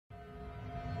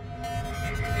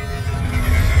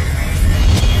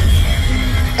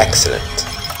Excellent.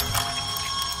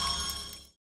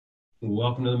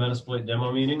 Welcome to the Metasploit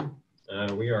demo meeting.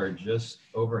 We are just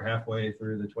over halfway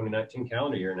through the 2019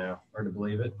 calendar year now. Hard to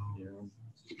believe it. You know,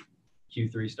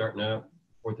 Q3 starting up,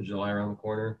 4th of July around the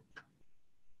corner.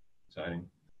 Exciting.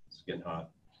 It's getting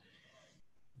hot.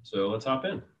 So let's hop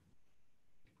in.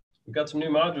 We've got some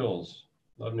new modules.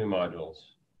 Love new modules.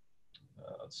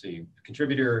 Let's see.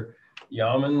 Contributor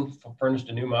Yaman furnished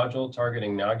a new module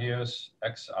targeting Nagios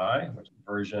XI, which is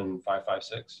version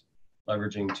 5.5.6,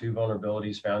 leveraging two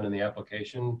vulnerabilities found in the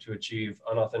application to achieve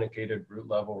unauthenticated root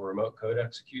level remote code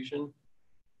execution.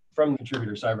 From the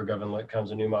contributor CyberGovernLit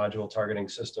comes a new module targeting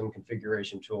system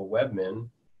configuration tool Webmin,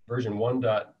 version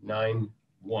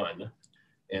 1.9.1,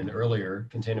 and earlier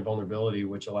contained a vulnerability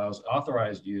which allows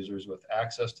authorized users with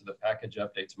access to the package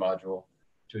updates module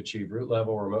to achieve root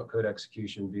level remote code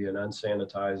execution via an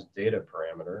unsanitized data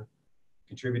parameter.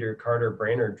 Contributor Carter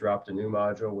Brainerd dropped a new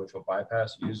module which will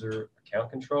bypass user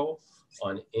account control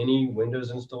on any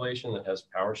Windows installation that has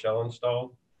PowerShell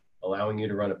installed, allowing you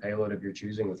to run a payload of your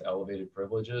choosing with elevated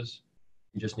privileges.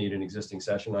 You just need an existing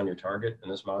session on your target,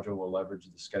 and this module will leverage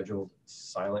the scheduled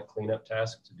SilentCleanup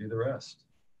task to do the rest.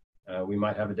 We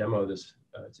might have a demo of this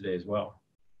today as well.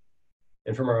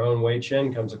 And from our own Wei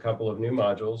Chen comes a couple of new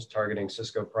modules targeting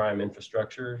Cisco Prime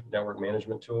Infrastructure Network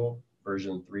Management Tool,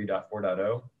 version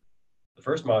 3.4.0. The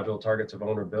first module targets a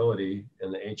vulnerability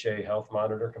in the HA Health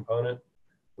Monitor component,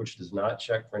 which does not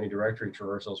check for any directory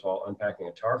traversals while unpacking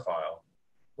a tar file.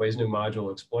 Wei's new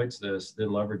module exploits this, then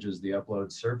leverages the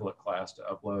upload servlet class to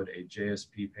upload a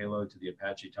JSP payload to the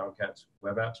Apache Tomcats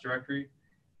web apps directory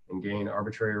and gain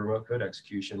arbitrary remote code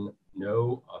execution,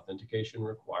 no authentication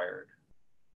required.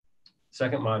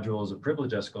 Second module is a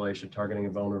privilege escalation targeting a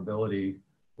vulnerability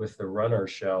with the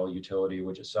Runrshell utility,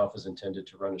 which itself is intended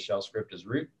to run a shell script as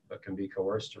root, but can be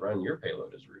coerced to run your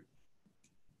payload as root.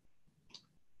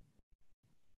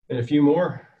 And a few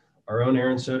more. Our own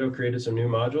Aaron Soto created some new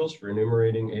modules for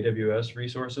enumerating AWS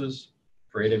resources.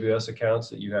 For AWS accounts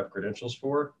that you have credentials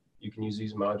for, you can use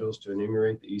these modules to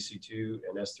enumerate the EC2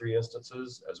 and S3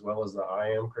 instances, as well as the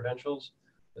IAM credentials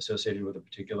associated with a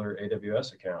particular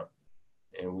AWS account.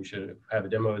 And we should have a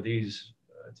demo of these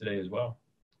today as well.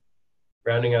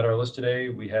 Rounding out our list today,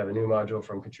 we have a new module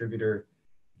from contributor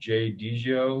Jay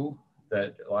Digio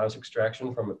that allows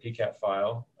extraction from a PCAP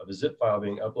file of a zip file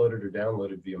being uploaded or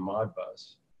downloaded via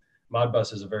Modbus.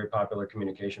 Modbus is a very popular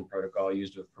communication protocol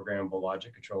used with programmable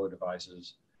logic controller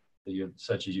devices,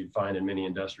 such as you'd find in many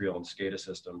industrial and SCADA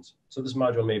systems. So this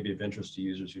module may be of interest to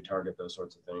users who target those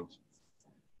sorts of things.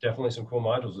 Definitely some cool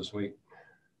modules this week.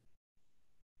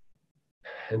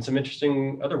 And some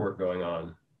interesting other work going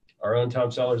on. Our own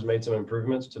Tom Sellers made some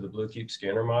improvements to the Bluekeep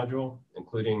scanner module,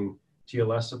 including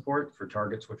TLS support for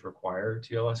targets which require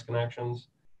TLS connections,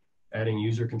 adding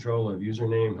user control of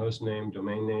username, hostname,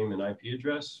 domain name, and IP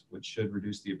address, which should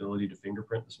reduce the ability to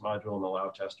fingerprint this module and allow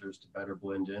testers to better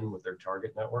blend in with their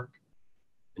target network,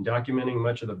 and documenting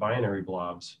much of the binary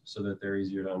blobs so that they're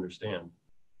easier to understand.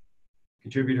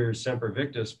 Contributor Semper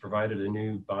Victus provided a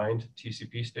new bind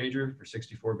TCP stager for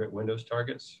 64-bit Windows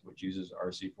targets, which uses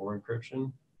RC4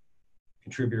 encryption.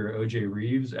 Contributor OJ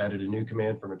Reeves added a new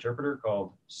command from interpreter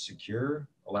called secure,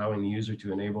 allowing the user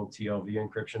to enable TLV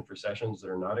encryption for sessions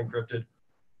that are not encrypted,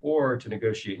 or to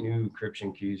negotiate new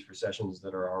encryption keys for sessions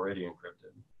that are already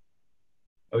encrypted.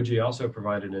 OJ also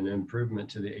provided an improvement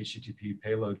to the HTTP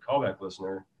payload callback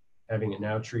listener, having it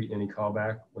now treat any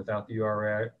callback without the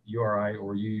URI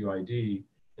or UUID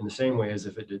in the same way as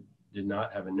if it did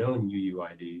not have a known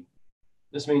UUID.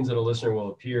 This means that a listener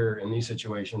will appear in these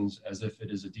situations as if it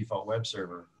is a default web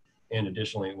server, and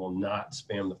additionally, it will not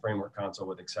spam the framework console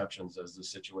with exceptions as the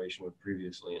situation would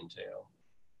previously entail.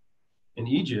 In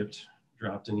Egypt,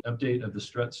 dropped an update of the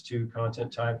struts2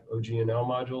 content type OGNL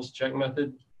modules check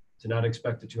method to not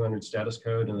expect the 200 status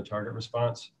code in the target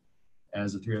response,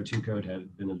 as the 302 code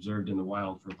had been observed in the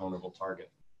wild for a vulnerable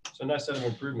target. So a nice set of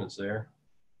improvements there.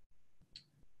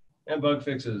 And bug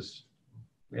fixes.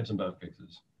 We have some bug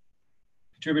fixes.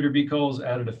 Contributor B. Coles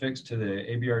added a fix to the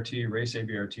ABRT, race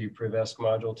ABRT privesc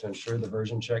module to ensure the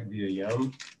version check via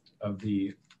YUM of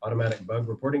the automatic bug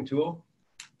reporting tool.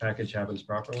 Package happens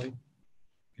properly.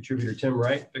 Contributor Tim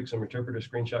Wright fixed some interpreter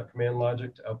screenshot command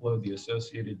logic to upload the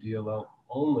associated DLL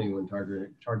only when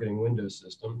targeting Windows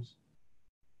systems.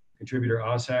 Contributor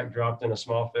OSHAC dropped in a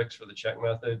small fix for the check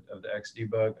method of the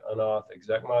xdebug unauth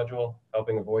exec module,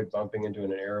 helping avoid bumping into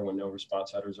an error when no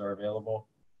response headers are available.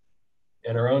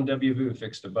 And our own WVU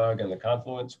fixed a bug in the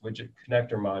Confluence widget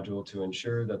connector module to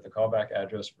ensure that the callback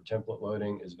address for template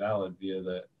loading is valid via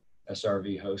the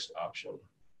SRV host option.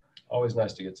 Always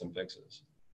nice to get some fixes.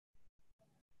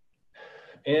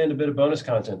 And a bit of bonus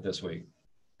content this week.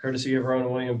 Courtesy of our own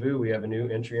William Vu, we have a new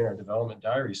entry in our development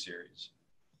diary series.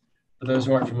 For those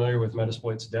who aren't familiar with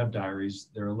Metasploit's dev diaries,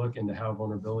 they're a look into how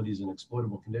vulnerabilities and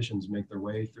exploitable conditions make their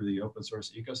way through the open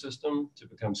source ecosystem to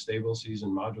become stable,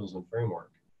 seasoned modules and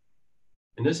framework.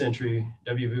 In this entry,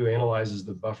 WVU analyzes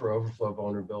the buffer overflow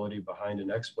vulnerability behind an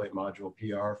exploit module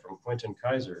PR from Quentin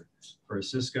Kaiser for a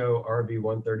Cisco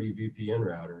RB130 VPN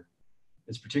router.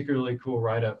 It's particularly cool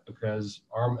write-up because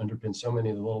ARM underpins so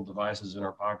many of the little devices in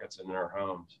our pockets and in our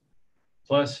homes.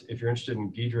 Plus, if you're interested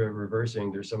in Ghidra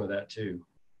reversing, there's some of that too.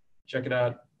 Check it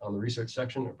out on the research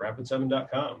section of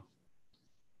rapid7.com.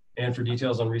 And for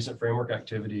details on recent framework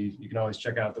activity, you can always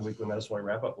check out the weekly Metasploit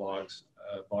wrap-up blogs,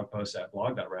 blog posts at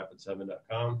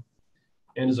blog.rapid7.com.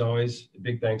 And as always, a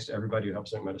big thanks to everybody who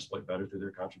helps make Metasploit better through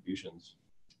their contributions.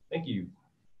 Thank you.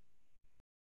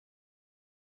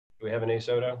 Do we have an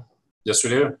ASOTA? Yes,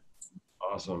 we do.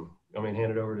 Awesome. I mean,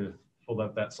 hand it over to hold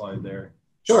up that slide there.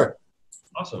 Sure.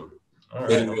 Awesome. All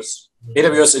right.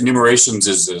 AWS enumerations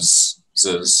is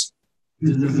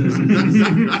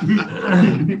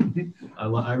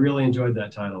I really enjoyed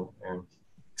that title, Aaron.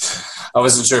 I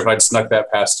wasn't sure if I'd snuck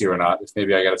that past you or not. If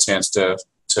maybe I got a chance to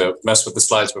mess with the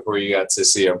slides before you got to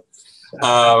see them.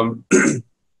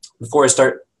 Before I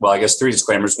start, well, I guess 3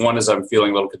 disclaimers. 1 is I'm feeling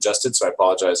a little congested, so I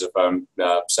apologize if I'm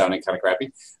sounding kind of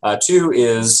crappy. 2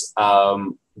 is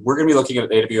we're going to be looking at an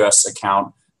AWS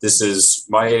account. This is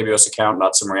my AWS account,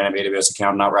 not some random AWS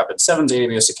account, not Rapid7's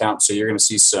AWS account. So you're going to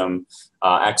see some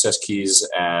access keys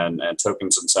and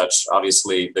tokens and such.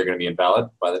 Obviously, they're going to be invalid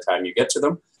by the time you get to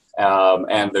them,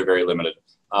 and they're very limited.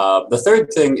 The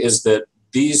third thing is that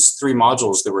these 3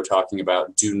 modules that we're talking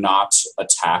about do not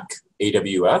attack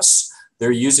AWS. They're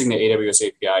using the AWS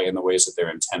API in the ways that they're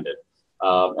intended.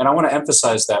 And I want to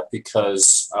emphasize that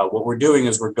because what we're doing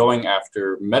is we're going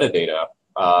after metadata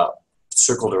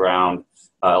circled around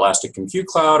Elastic Compute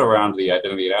Cloud, around the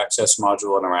identity and access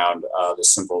module, and around the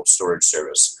simple storage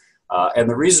service. And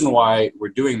the reason why we're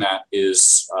doing that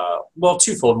is, well,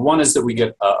 twofold. One is that we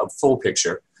get a full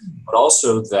picture, but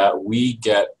also that we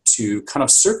get to kind of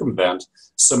circumvent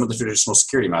some of the traditional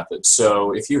security methods.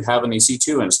 So if you have an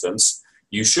EC2 instance,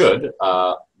 you should,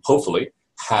 hopefully,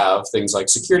 have things like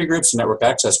security groups and network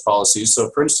access policies. So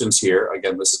for instance here,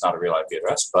 again, this is not a real IP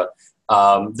address, but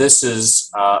this is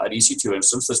an EC2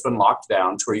 instance that's been locked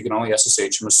down to where you can only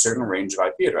SSH from a certain range of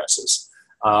IP addresses.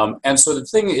 And so the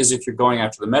thing is, if you're going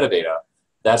after the metadata,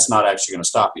 that's not actually going to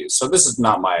stop you. So this is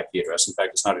not my IP address. In fact,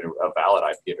 it's not a valid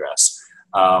IP address.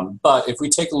 But if we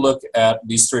take a look at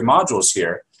these 3 modules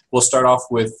here, we'll start off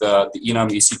with the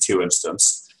enum EC2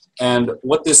 instance. And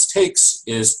what this takes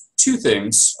is 2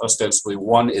 things, ostensibly.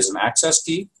 One is an access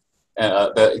key,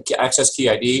 the access key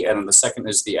ID, and then the second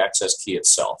is the access key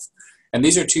itself. And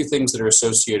these are 2 things that are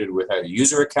associated with either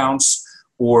user accounts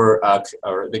or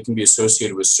they can be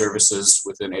associated with services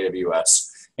within AWS.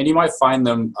 And you might find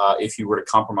them if you were to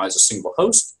compromise a single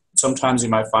host. Sometimes you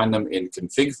might find them in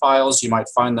config files. You might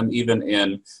find them even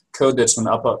in code that's been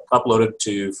uploaded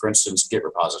to, for instance, Git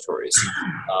repositories.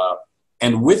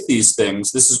 And with these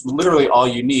things, this is literally all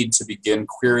you need to begin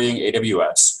querying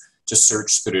AWS to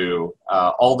search through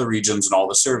all the regions and all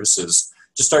the services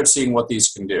to start seeing what these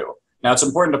can do. Now, it's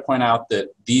important to point out that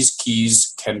these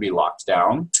keys can be locked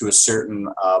down to a certain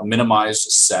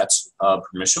minimized set of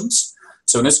permissions.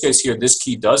 So in this case here, this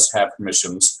key does have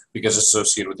permissions because it's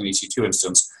associated with an EC2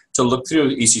 instance to look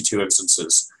through EC2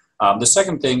 instances. The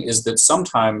second thing is that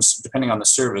sometimes, depending on the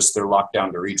service, they're locked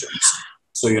down to regions.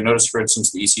 So you'll notice, for instance,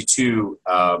 the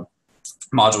EC2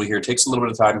 module here takes a little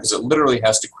bit of time because it literally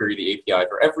has to query the API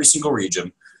for every single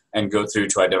region and go through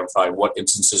to identify what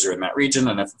instances are in that region.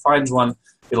 And if it finds one,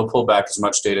 it'll pull back as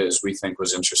much data as we think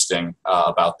was interesting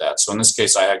about that. So in this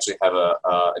case, I actually have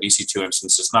an EC2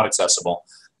 instance that's not accessible,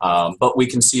 but we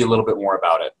can see a little bit more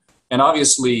about it. And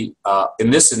obviously,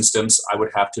 in this instance, I would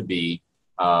have to be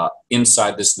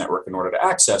inside this network in order to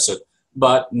access it.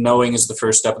 But knowing is the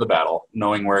first step of the battle.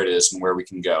 Knowing where it is and where we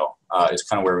can go is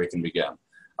kind of where we can begin.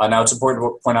 Now, it's important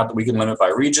to point out that we can limit by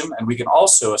region, and we can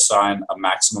also assign a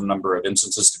maximum number of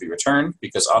instances to be returned,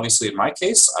 because obviously in my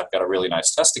case, I've got a really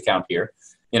nice test account here.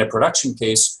 In a production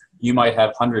case, you might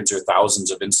have hundreds or thousands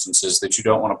of instances that you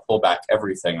don't want to pull back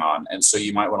everything on, and so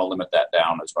you might want to limit that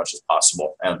down as much as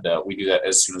possible, and we do that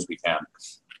as soon as we can.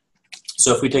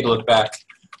 So if we take a look back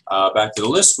to the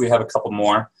list, we have a couple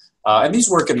more. And these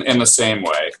work in the same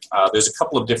way. There's a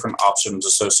couple of different options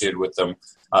associated with them.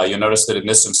 You'll notice that in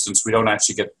this instance, we don't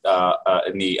actually get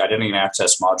in the identity and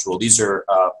access module. These are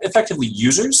effectively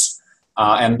users,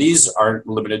 and these are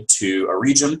limited to a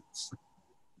region.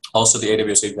 Also, the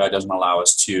AWS API doesn't allow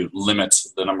us to limit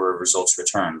the number of results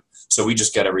returned, so we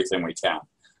just get everything we can.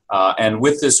 And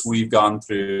with this, we've gone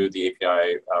through the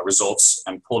API results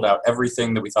and pulled out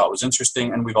everything that we thought was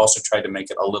interesting, and we've also tried to make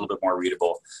it a little bit more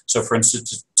readable. So for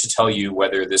instance, to tell you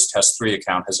whether this test3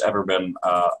 account has ever been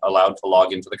allowed to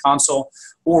log into the console,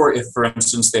 or if, for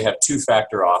instance, they have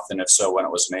two-factor auth, and if so, when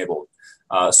it was enabled.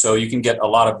 So you can get a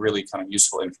lot of really kind of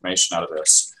useful information out of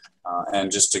this.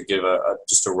 And just to give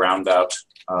just to round out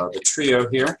the trio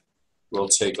here, we'll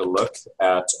take a look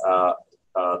at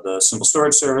the simple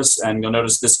storage service, and you'll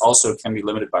notice this also can be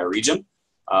limited by region.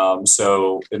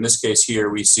 So in this case here,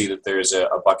 we see that there's a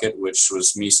bucket, which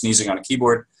was me sneezing on a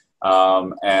keyboard,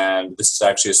 and this is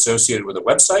actually associated with a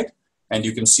website, and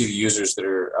you can see the users that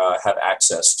are have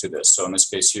access to this. So in this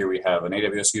case here, we have an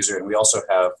AWS user, and we also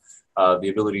have the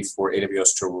ability for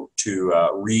AWS to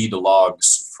read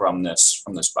logs from this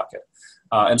bucket.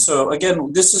 And so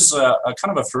again, this is a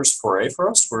kind of a first foray for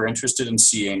us. We're interested in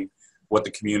seeing what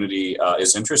the community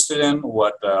is interested in,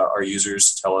 what our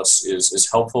users tell us is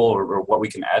helpful, or what we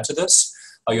can add to this.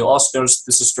 You'll also notice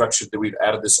this is structured that we've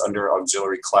added this under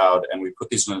auxiliary cloud, and we put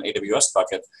these in an AWS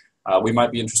bucket. We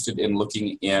might be interested in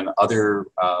looking in other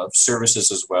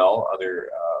services as well, other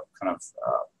kind of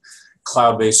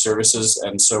cloud-based services,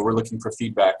 and so we're looking for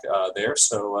feedback there.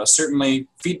 So certainly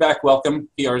feedback welcome,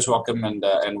 PR is welcome,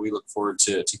 and we look forward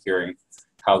to hearing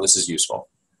how this is useful.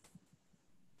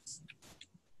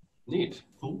 Neat.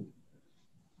 Cool.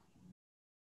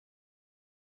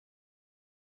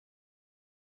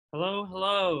 Hello,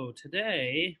 hello.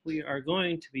 Today we are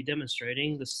going to be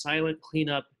demonstrating the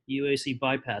SilentCleanup UAC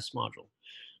bypass module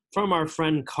from our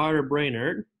friend Carter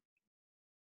Brainerd,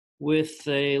 with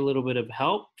a little bit of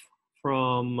help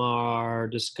from our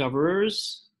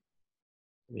discoverers.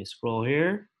 Let me scroll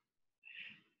here.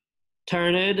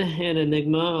 Tyrannid and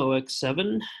Enigma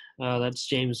OX7. That's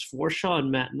James Forshaw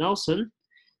and Matt Nelson.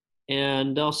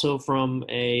 And also from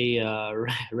a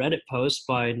Reddit post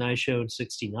by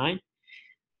Nishone69.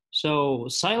 So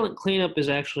SilentCleanup is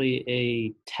actually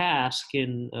a task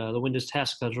in the Windows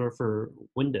Task Scheduler for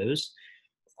Windows,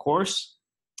 of course.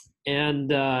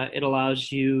 And it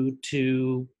allows you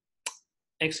to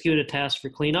execute a task for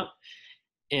cleanup,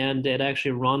 and it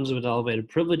actually runs with elevated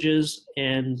privileges.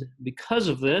 And because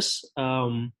of this,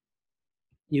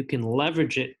 you can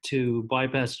leverage it to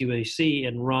bypass UAC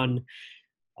and run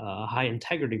a high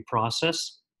integrity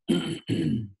process.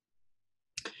 In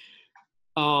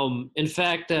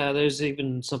fact, there's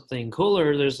even something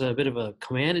cooler. There's a bit of a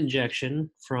command injection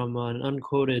from an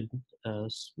unquoted,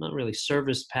 not really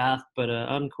service path, but an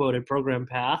unquoted program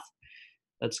path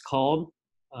that's called.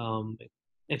 It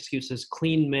executes as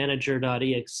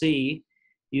cleanmanager.exe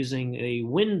using a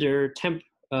Winder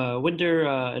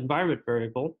environment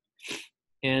variable.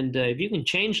 And if you can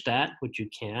change that, which you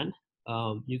can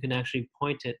actually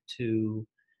point it to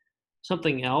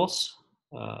something else,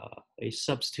 a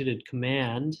substituted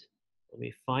command. Let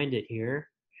me find it here.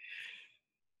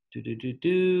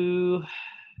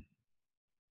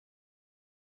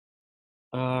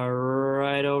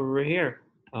 Right over here.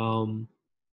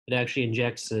 It actually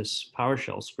injects this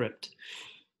PowerShell script,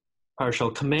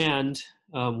 PowerShell command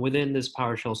within this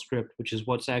PowerShell script, which is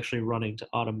what's actually running to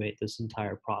automate this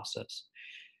entire process.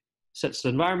 Sets the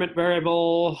environment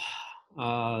variable,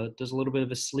 does a little bit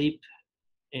of a sleep,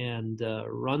 and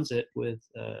runs it with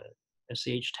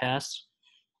SCH tasks,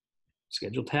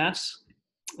 schedule tasks,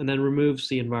 and then removes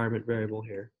the environment variable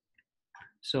here.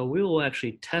 So we will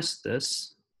actually test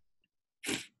this.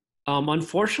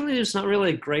 Unfortunately, it's not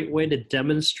really a great way to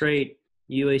demonstrate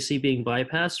UAC being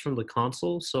bypassed from the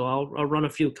console, so I'll run a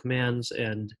few commands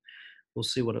and we'll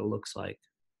see what it looks like.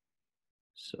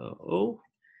 So,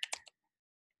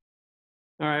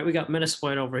 all right, we got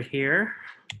Metasploit over here,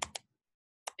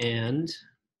 and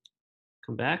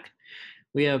come back.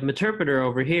 We have Meterpreter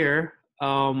over here.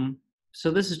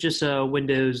 So this is just a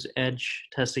Windows Edge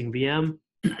testing VM.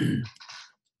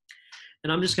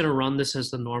 And I'm just going to run this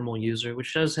as the normal user,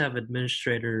 which does have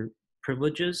administrator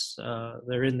privileges.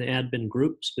 They're in the admin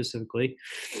group specifically.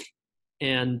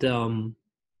 And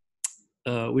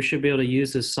we should be able to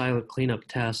use this SilentCleanup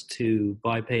task to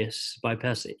bypass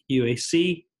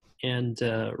UAC and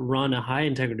run a high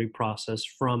integrity process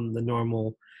from the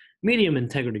normal medium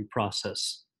integrity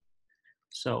process.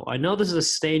 So I know this is a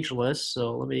stage list,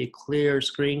 so let me clear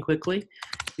screen quickly.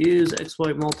 Use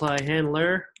exploit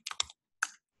multi-handler.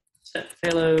 Set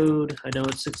payload. I know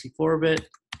it's 64-bit.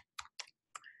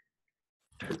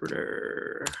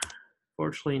 Interpreter.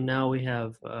 Fortunately, now we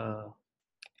have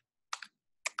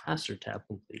master tab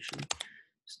completion.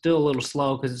 Still a little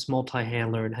slow because it's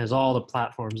multi-handler and has all the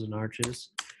platforms and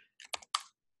arches.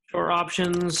 Short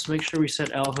options. Make sure we set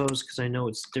lhost because I know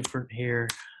it's different here.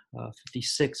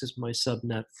 56 is my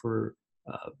subnet for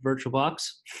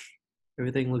VirtualBox.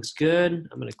 Everything looks good.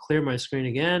 I'm going to clear my screen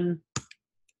again.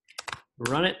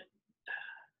 Run it.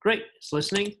 Great, it's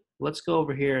listening. Let's go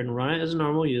over here and run it as a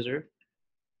normal user.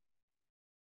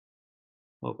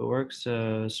 Hope it works.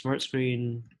 Smart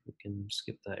screen, we can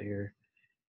skip that here.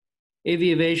 AV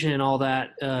evasion and all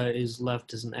that is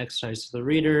left as an exercise to the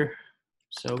reader.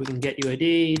 So we can get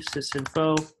UID,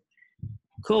 sysinfo.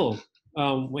 Cool.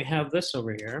 We have this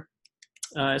over here.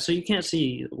 So you can't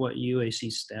see what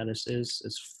UAC status is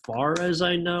as far as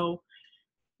I know,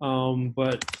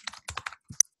 but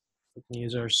we can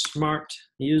use our smart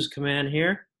use command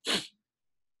here.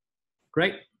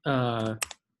 Great.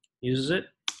 Uses it.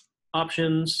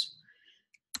 Options.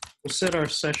 We'll set our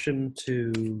session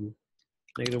to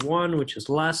 -1, which is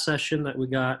last session that we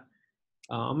got.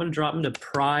 I'm going to drop into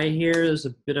pry here. There's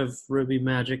a bit of Ruby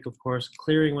magic, of course,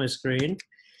 clearing my screen.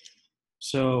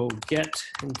 So get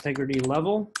integrity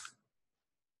level.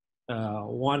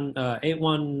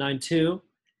 8192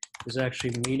 is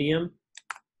actually medium.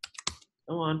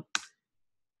 Come on.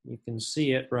 You can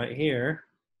see it right here,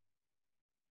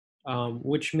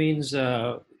 which means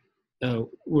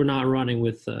we're not running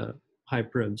with high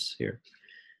privs here.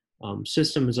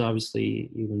 System is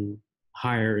obviously even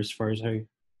higher as far as I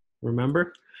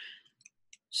remember.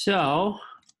 So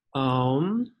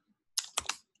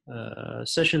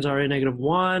sessions are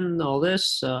 -1, all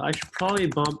this. I should probably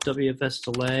bump WFS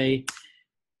delay.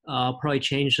 I'll probably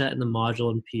change that in the module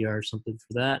and PR or something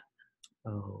for that.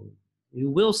 You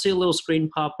will see a little screen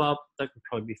pop up. That could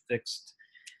probably be fixed.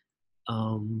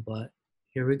 But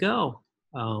here we go.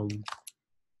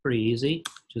 Pretty easy.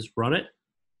 Just run it.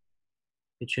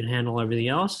 It should handle everything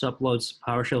else. Uploads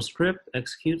PowerShell script,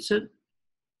 executes it.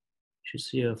 Should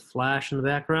see a flash in the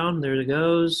background. There it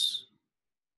goes.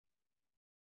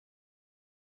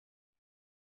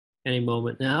 Any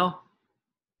moment now.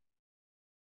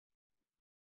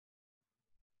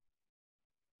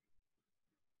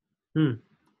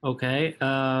 Okay.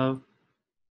 The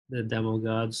demo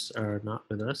gods are not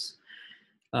with us.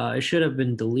 It should have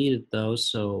been deleted though,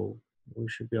 so we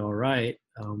should be all right.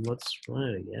 Let's run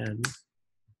it again.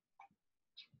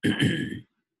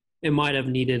 It might have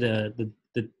needed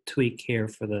the tweak here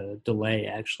for the delay,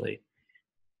 actually.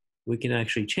 We can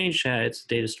actually change that. It's a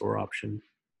data store option.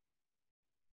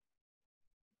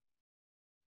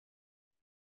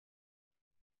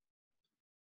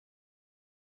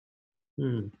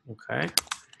 Okay.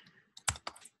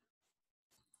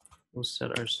 We'll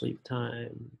set our sleep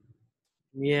time.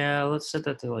 Yeah, let's set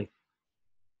that to like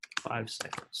 5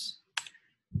 seconds.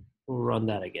 We'll run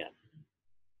that again.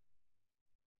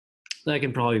 That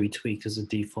can probably be tweaked as a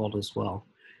default as well.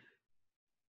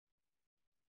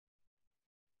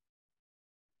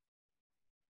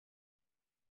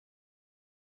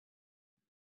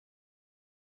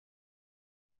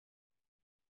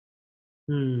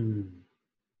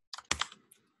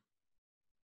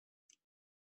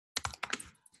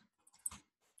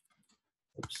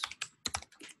 Oops.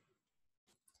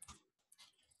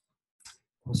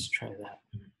 Let's try that.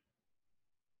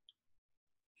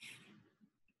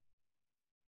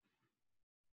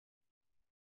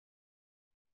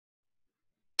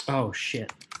 Oh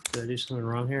shit. Did I do something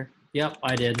wrong here? Yep,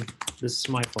 I did. This is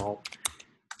my fault.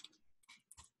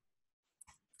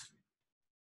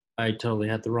 I totally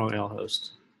had the wrong L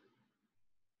host.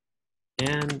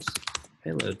 And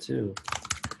payload too.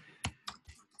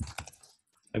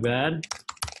 My bad.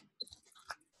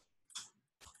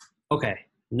 Okay,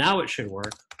 now it should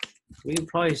work. We can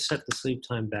probably set the sleep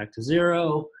time back to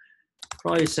 0.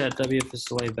 Probably set WFS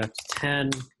delay back to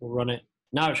 10. We'll run it.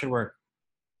 Now it should work.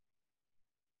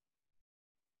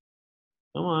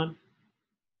 Come on.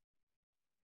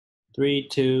 3,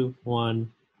 2,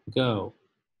 1, go.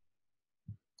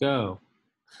 Go.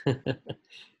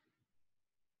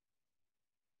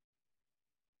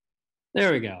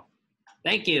 There we go.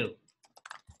 Thank you.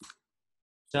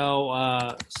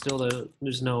 So still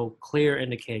there's no clear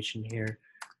indication here.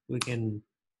 We can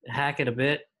hack it a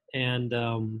bit, and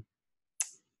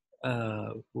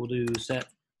we'll do set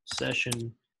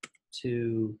session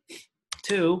to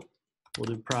 2. We'll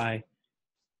do pry.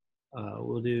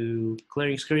 We'll do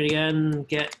clearing screen again,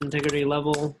 get integrity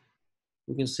level.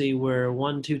 We can see we're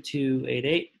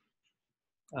 12288.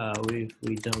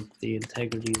 We dump the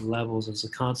integrity levels as a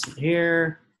constant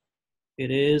here.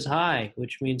 It is high,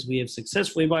 which means we have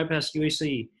successfully bypassed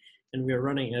UAC, and we are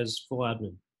running as full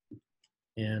admin.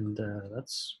 And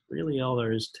that's really all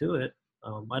there is to it.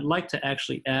 I'd like to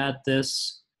actually add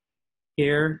this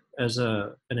here as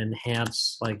an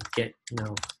enhance, like get,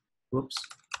 whoops.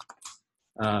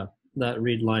 That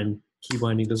read line key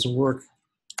binding doesn't work.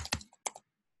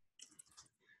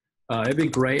 It'd be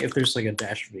great if there's like a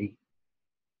 -v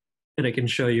and it can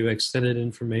show you extended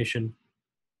information.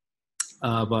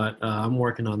 But I'm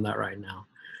working on that right now.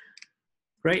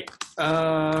 Great.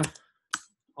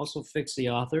 Also fix the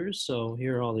authors. So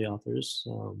here are all the authors.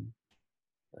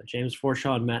 James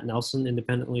Forshaw and Matt Nelson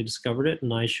independently discovered it,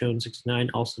 and iShown69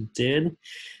 also did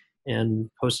and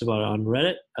posted about it on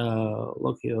Reddit.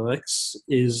 LokiOX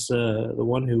is the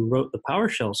one who wrote the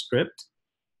PowerShell script,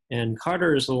 and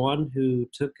Carter is the one who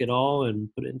took it all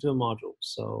and put it into a module.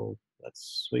 So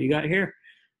that's what you got here.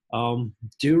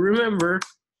 Do remember,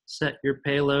 set your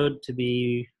payload to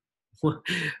be,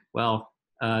 well,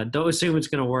 don't assume it's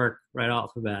going to work right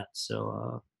off the bat.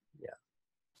 So, yeah,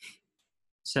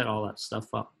 set all that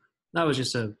stuff up. That was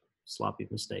just a sloppy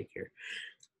mistake here.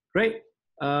 Great.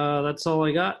 That's all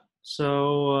I got.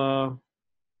 So,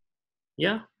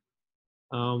 yeah.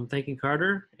 Thank you,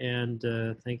 Carter, and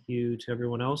thank you to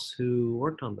everyone else who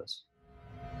worked on this.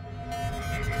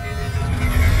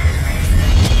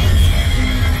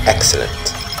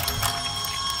 Excellent.